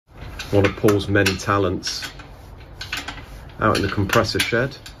One of Paul's many talents. Out in the compressor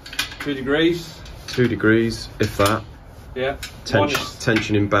shed. 2 degrees. 2 degrees, if that. Yeah.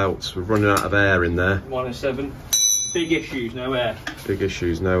 Tension in belts. We're running out of air in there. -7. Big issues, no air. Big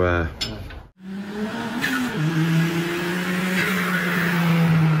issues, no air. Yeah.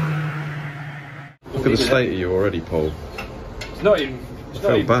 Look at the state of you already, Paul. It's not even. I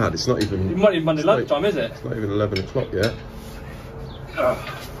feel bad. It's not even. It might even Monday lunchtime, is it? It's not even 11 o'clock yet.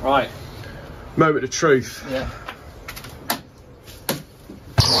 Right. Moment of truth. Yeah.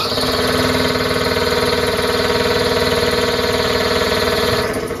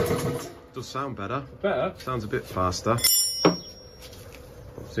 Does sound better. Better. Sounds a bit faster. I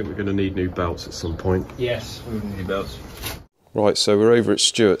think we're going to need new belts at some point. Yes, we need new belts. Right, so we're over at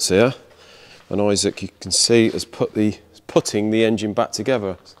Stuart's here, and Isaac, you can see, is putting the engine back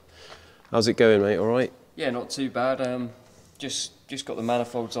together. How's it going, mate? All right? Yeah, not too bad. Just got the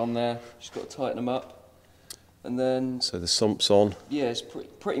manifolds on there. Just got to tighten them up, and then. So the sump's on. Yeah, it's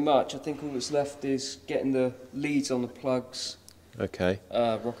pretty much. I think all that's left is getting the leads on the plugs. Okay.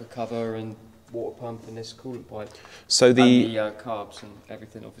 Rocker cover and water pump and this coolant pipe. So the carbs and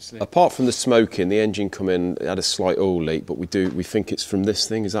everything, obviously. Apart from the smoking, the engine come in, it had a slight oil leak, but we think it's from this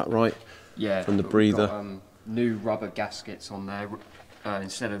thing. Is that right? Yeah. From the breather. We've got, new rubber gaskets on there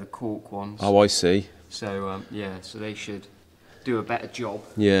instead of the cork ones. Oh, I see. So yeah, so they should do a better job.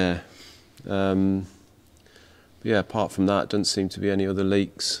 Yeah. Yeah. Apart from that, doesn't seem to be any other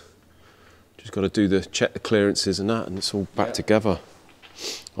leaks. Just got to check the clearances and that, and it's all back together.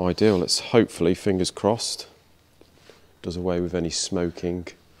 Ideal. Let's hopefully, fingers crossed, does away with any smoking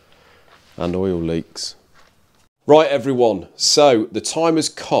and oil leaks. Right, everyone. So the time has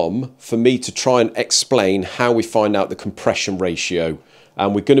come for me to try and explain how we find out the compression ratio,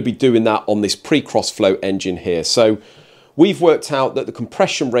 and we're going to be doing that on this pre-cross flow engine here. So we've worked out that the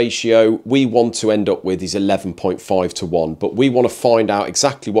compression ratio we want to end up with is 11.5 to 1, but we want to find out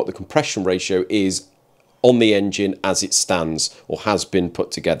exactly what the compression ratio is on the engine as it stands or has been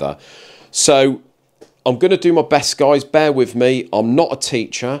put together. So I'm going to do my best, guys. Bear with me. I'm not a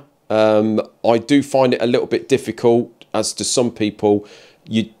teacher. I do find it a little bit difficult, as to some people.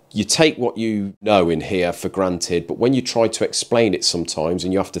 You take what you know in here for granted, but when you try to explain it sometimes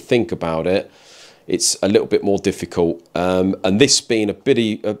and you have to think about it, it's a little bit more difficult. And this being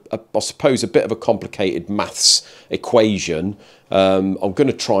I suppose, a bit of a complicated maths equation, I'm going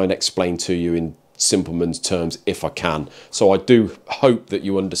to try and explain to you in simpleman's terms if I can. So I do hope that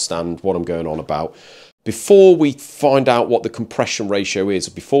you understand what I'm going on about. Before we find out what the compression ratio is,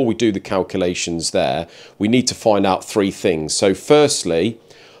 before we do the calculations there, we need to find out 3 things. So firstly,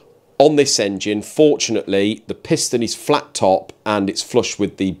 on this engine, fortunately, the piston is flat top and it's flush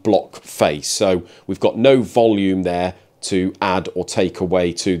with the block face. So we've got no volume there to add or take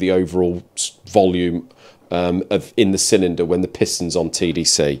away to the overall volume in the cylinder when the piston's on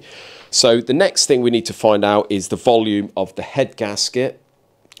TDC. So the next thing we need to find out is the volume of the head gasket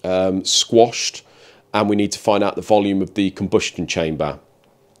squashed, and we need to find out the volume of the combustion chamber.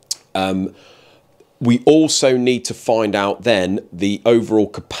 We also need to find out then the overall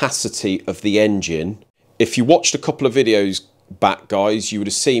capacity of the engine. If you watched a couple of videos back, guys, you would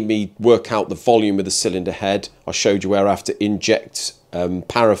have seen me work out the volume of the cylinder head. I showed you where I have to inject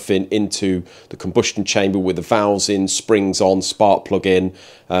paraffin into the combustion chamber with the valves in, springs on, spark plug in,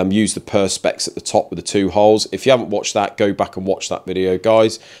 use the perspex at the top with the 2 holes. If you haven't watched that, go back and watch that video,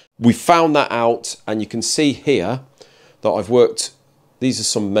 guys. We found that out, and you can see here that I've worked. These are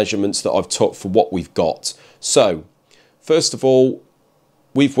some measurements that I've took for what we've got. So first of all,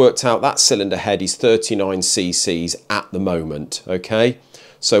 we've worked out that cylinder head is 39 cc's at the moment. Okay,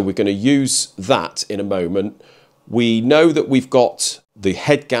 so we're going to use that in a moment. We know that we've got the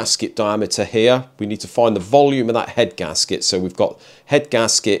head gasket diameter here. We need to find the volume of that head gasket. So we've got head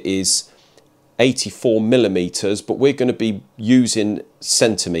gasket is 84 millimeters, but we're going to be using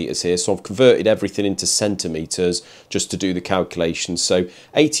centimeters here. So I've converted everything into centimeters just to do the calculations. So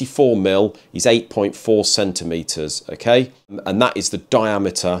 84 mil is 8.4 centimeters. Okay. And that is the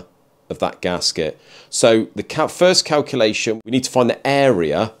diameter of that gasket. So the first calculation, we need to find the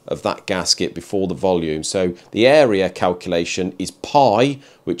area of that gasket before the volume. So the area calculation is pi,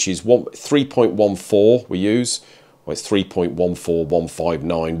 which is 3.14 we use. Well, it's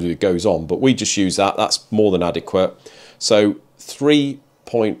 3.14159, it goes on, but we just use that. That's more than adequate. So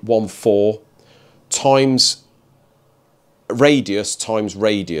 3.14 times radius times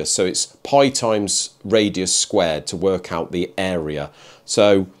radius. So it's pi times radius squared to work out the area.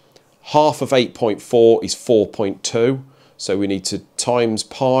 So half of 8.4 is 4.2. So we need to times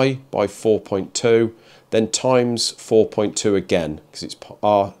pi by 4.2, then times 4.2 again, because it's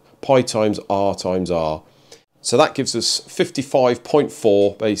pi times r times r. So that gives us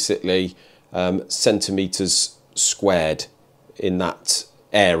 55.4 basically centimetres squared in that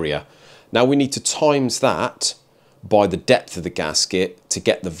area. Now we need to times that by the depth of the gasket to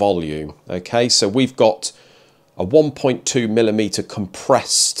get the volume. Okay, so we've got a 1.2 millimetre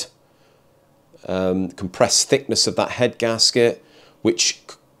compressed thickness of that head gasket, which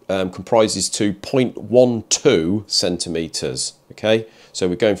comprises to 0.12 centimetres. Okay, so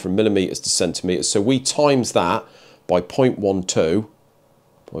we're going from millimetres to centimetres. So we times that by 0.12,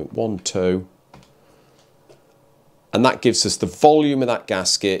 and that gives us the volume of that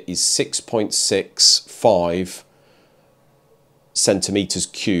gasket is 6.65 centimetres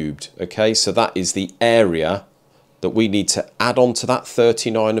cubed. Okay, so that is the area that we need to add on to that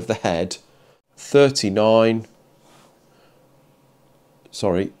 39 of the head. 39,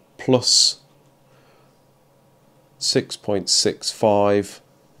 sorry, plus 6.65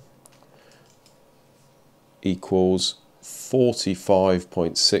 equals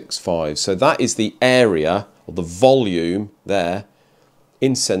 45.65. So that is the area, or the volume there,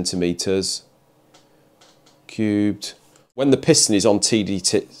 in centimetres cubed. When the piston is on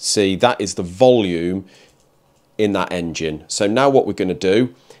TDC, that is the volume in that engine. So now what we're going to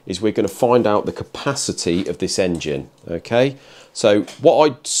do is we're going to find out the capacity of this engine. Okay, so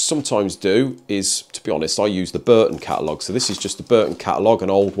what I sometimes do is, to be honest, I use the Burton catalogue. So this is just the Burton catalogue, an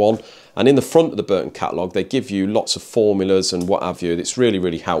old one, and in the front of the Burton catalogue they give you lots of formulas and what have you. It's really,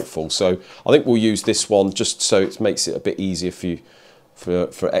 really helpful. So I think we'll use this one just so it makes it a bit easier for you,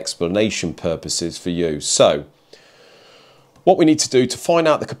 for explanation purposes for you. So what we need to do to find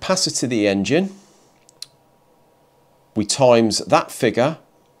out the capacity of the engine, we times that figure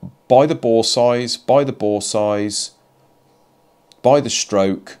by the bore size, by the bore size, by the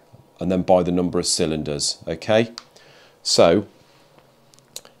stroke, and then by the number of cylinders. Okay, so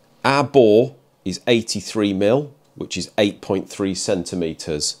our bore is 83 mil, which is 8.3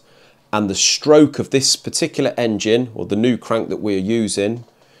 centimetres, and the stroke of this particular engine, or the new crank that we're using,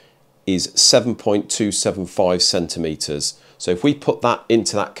 is 7.275 centimetres. So if we put that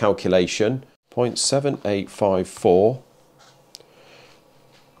into that calculation, 0.7854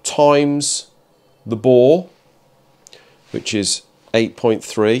 times the bore, which is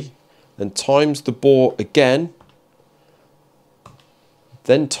 8.3, and times the bore again,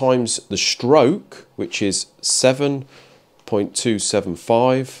 then times the stroke, which is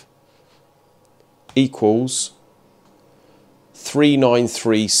 7.275, equals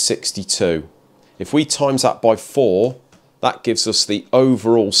 393.62. If we times that by 4, that gives us the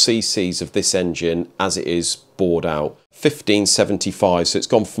overall cc's of this engine as it is bored out, 1575. So it's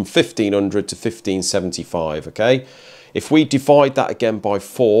gone from 1500 to 1575. Okay, if we divide that again by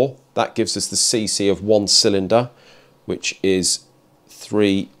 4, that gives us the cc of one cylinder, which is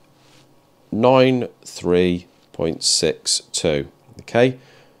 393.62. Okay,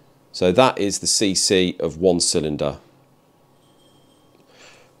 so that is the cc of one cylinder.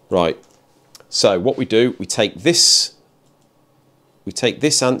 Right, so what we do, we take this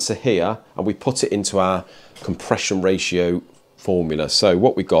answer here and we put it into our compression ratio formula. So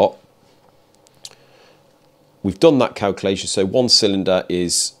what we got, we've done that calculation. So one cylinder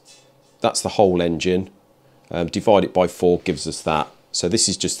is, that's the whole engine. Divide it by 4 gives us that. So this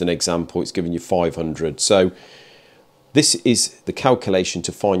is just an example, it's giving you 500. So this is the calculation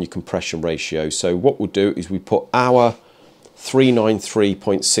to find your compression ratio. So what we'll do is we put our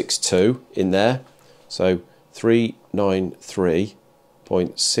 393.62 in there. So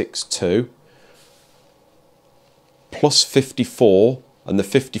 393.62 plus 54, and the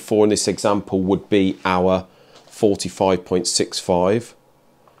 54 in this example would be our 45.65.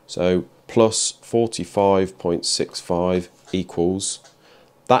 So plus 45.65 equals,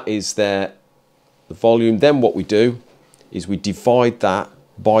 that is the volume. Then what we do is we divide that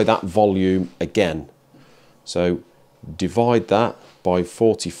by that volume again. So divide that by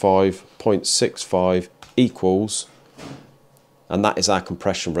 45.65 equals, and that is our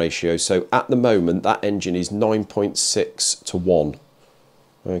compression ratio. So at the moment that engine is 9.6 to 1.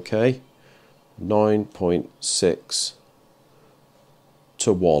 Okay, 9.6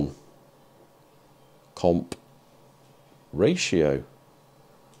 to 1 comp ratio.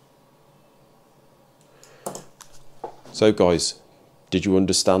 So guys, did you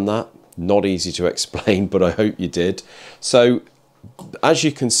understand that? Not easy to explain, but I hope you did. So as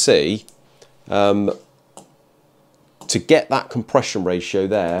you can see, to get that compression ratio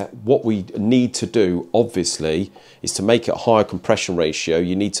there, what we need to do obviously is to make it a higher compression ratio,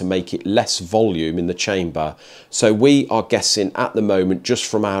 you need to make it less volume in the chamber. So we are guessing at the moment, just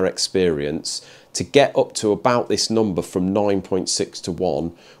from our experience, to get up to about this number from 9.6 to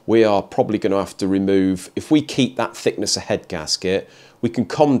 1, we are probably going to have to remove, if we keep that thickness of head gasket, we can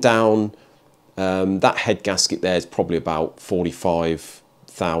come down, that head gasket there is probably about 45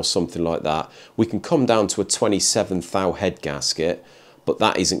 thou, something like that. We can come down to a 27 thou head gasket, but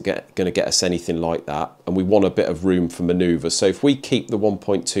that isn't going to get us anything like that, and we want a bit of room for manoeuvre. So if we keep the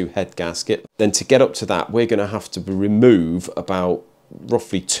 1.2 head gasket, then to get up to that, we're going to have to remove about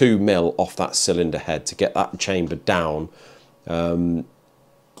roughly 2 mil off that cylinder head to get that chamber down,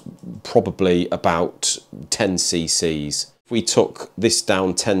 probably about 10 cc's. If we took this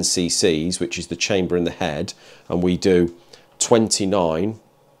down 10 cc's, which is the chamber in the head, and we do 29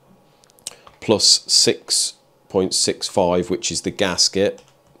 plus 6.65, which is the gasket,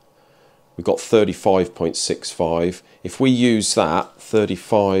 we've got 35.65. If we use that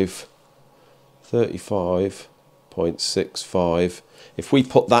 35.65, if we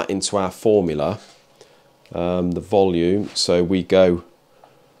put that into our formula, the volume, so we go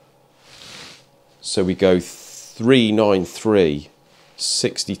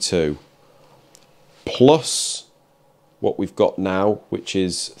 393.62 plus what we've got now, which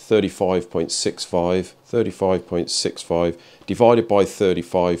is 35.65 divided by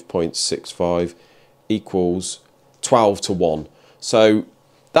 35.65 equals 12 to 1. So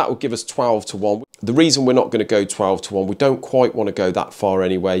that will give us 12 to 1. The reason we're not going to go 12 to 1, we don't quite want to go that far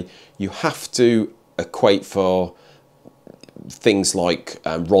anyway. You have to equate for things like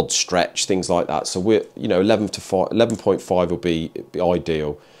rod stretch, things like that. So we're, 11.5 will be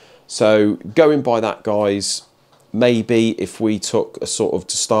ideal. So going by that, guys, maybe if we took a sort of,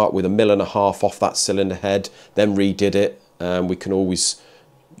 to start with, 1.5 mil off that cylinder head, then redid it, we can always,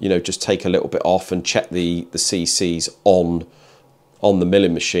 just take a little bit off and check the cc's on the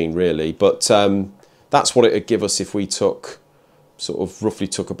milling machine, really. But that's what it would give us if we took, roughly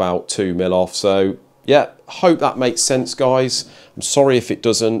took about 2 mil off. So yeah, hope that makes sense, guys. I'm sorry if it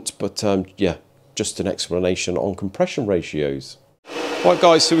doesn't, but yeah, just an explanation on compression ratios. Right,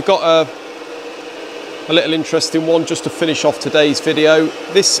 guys, so we've got a little interesting one just to finish off today's video.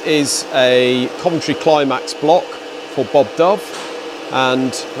 This is a Coventry Climax block for Bob Dove,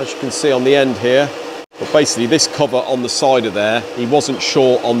 and as you can see on the end here, but basically this cover on the side of there, he wasn't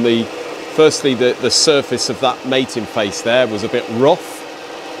sure on the, firstly the surface of that mating face there was a bit rough,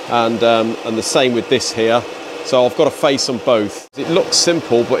 and the same with this here. So I've got a face on both. It looks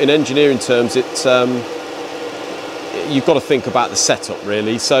simple, but in engineering terms, it's you've got to think about the setup,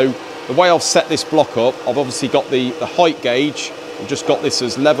 really. So the way I've set this block up, I've obviously got the height gauge. I've just got this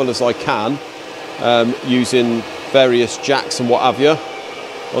as level as I can, using various jacks and what have you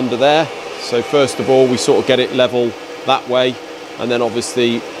under there. So first of all, we sort of get it level that way, and then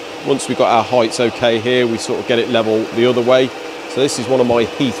obviously once we've got our heights okay here, we sort of get it level the other way. So this is one of my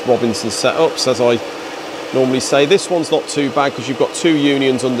Heath Robinson setups, as I normally say. This one's not too bad because you've got 2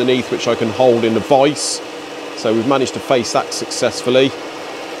 unions underneath which I can hold in a vise. So we've managed to face that successfully.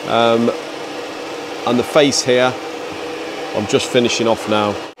 And the face here, I'm just finishing off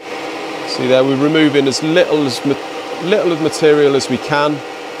now. See there, we're removing as little of material as we can.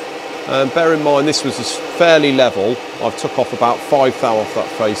 Bear in mind this was fairly level. I've took off about 5 thou off that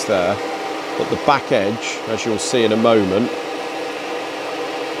face there, but the back edge, as you'll see in a moment,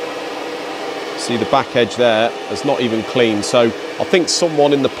 see the back edge there is not even clean. So I think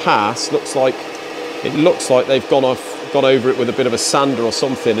someone in the past, it looks like they've gone over it with a bit of a sander or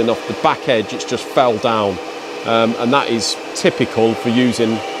something, and off the back edge it's just fell down, and that is typical for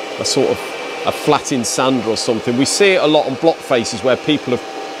using a sort of a flattened sander or something. We see it a lot on block faces where people have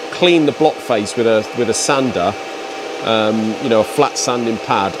cleaned the block face with a sander, a flat sanding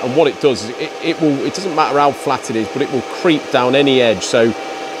pad, and what it does is it doesn't matter how flat it is, but it will creep down any edge. So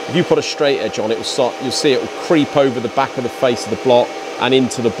if you put a straight edge on, you'll see it will creep over the back of the face of the block and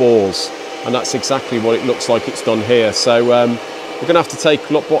into the bores. And that's exactly what it looks like it's done here. So we're going to have to take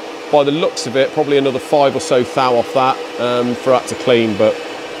a look, by the looks of it, probably another 5 or so thou off that for that to clean. But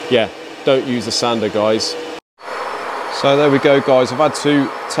yeah, don't use a sander, guys. So there we go, guys. I've had to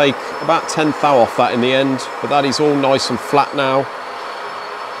take about 10 thou off that in the end, but that is all nice and flat now,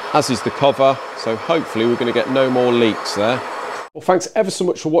 as is the cover. So hopefully we're going to get no more leaks there. Well, thanks ever so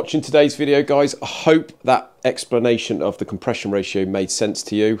much for watching today's video, guys. I hope that explanation of the compression ratio made sense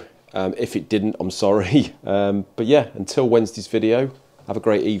to you. If it didn't, I'm sorry. But yeah, until Wednesday's video, have a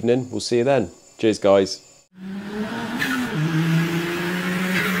great evening. We'll see you then. Cheers, guys.